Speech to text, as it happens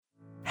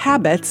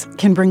Habits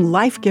can bring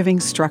life-giving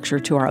structure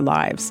to our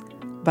lives,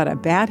 but a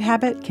bad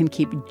habit can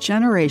keep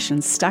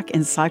generations stuck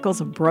in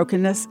cycles of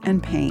brokenness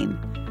and pain.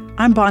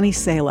 I'm Bonnie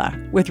Sala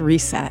with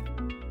Reset.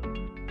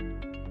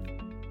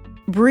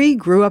 Bree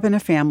grew up in a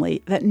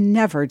family that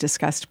never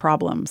discussed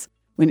problems.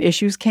 When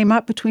issues came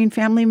up between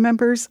family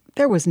members,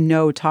 there was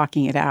no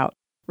talking it out.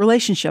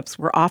 Relationships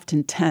were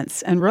often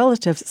tense, and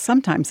relatives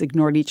sometimes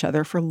ignored each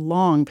other for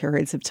long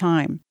periods of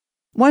time.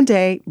 One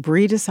day,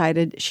 Bree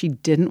decided she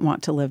didn't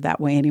want to live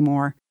that way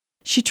anymore.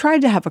 She tried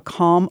to have a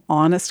calm,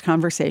 honest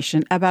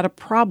conversation about a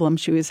problem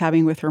she was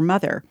having with her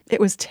mother. It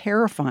was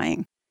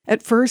terrifying.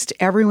 At first,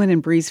 everyone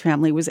in Bree's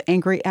family was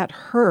angry at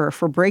her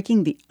for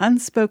breaking the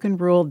unspoken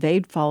rule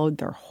they'd followed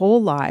their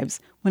whole lives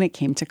when it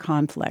came to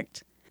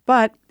conflict.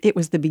 But it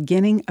was the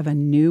beginning of a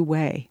new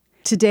way.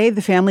 Today,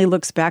 the family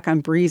looks back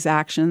on Bree's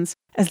actions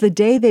as the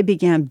day they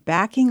began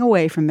backing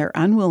away from their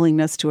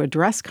unwillingness to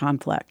address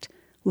conflict,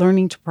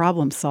 learning to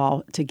problem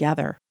solve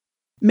together.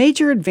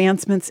 Major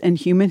advancements in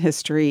human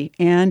history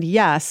and,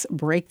 yes,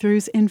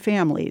 breakthroughs in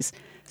families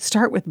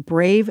start with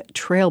brave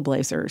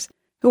trailblazers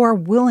who are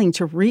willing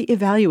to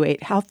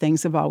reevaluate how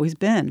things have always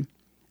been.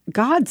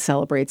 God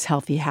celebrates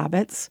healthy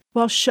habits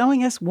while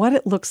showing us what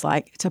it looks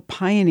like to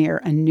pioneer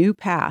a new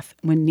path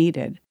when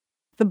needed.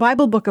 The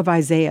Bible book of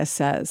Isaiah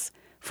says,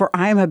 "For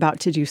I am about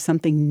to do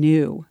something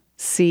new.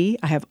 See,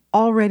 I have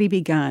already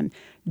begun.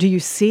 Do you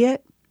see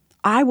it?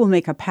 I will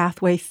make a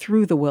pathway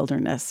through the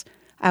wilderness.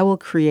 I will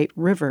create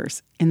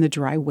rivers in the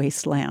dry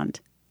wasteland."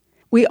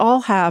 We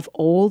all have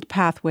old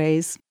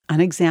pathways,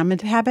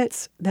 unexamined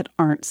habits that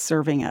aren't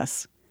serving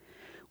us.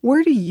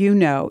 Where do you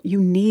know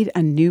you need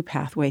a new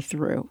pathway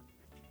through?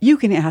 You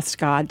can ask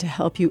God to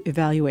help you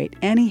evaluate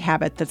any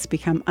habit that's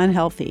become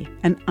unhealthy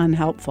and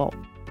unhelpful.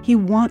 He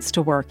wants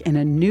to work in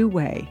a new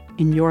way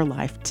in your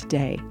life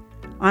today.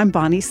 I'm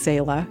Bonnie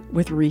Sala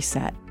with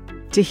Reset.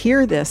 To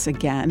hear this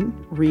again,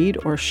 read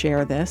or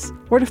share this,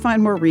 or to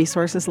find more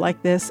resources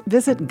like this,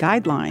 visit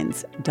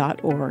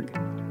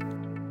guidelines.org.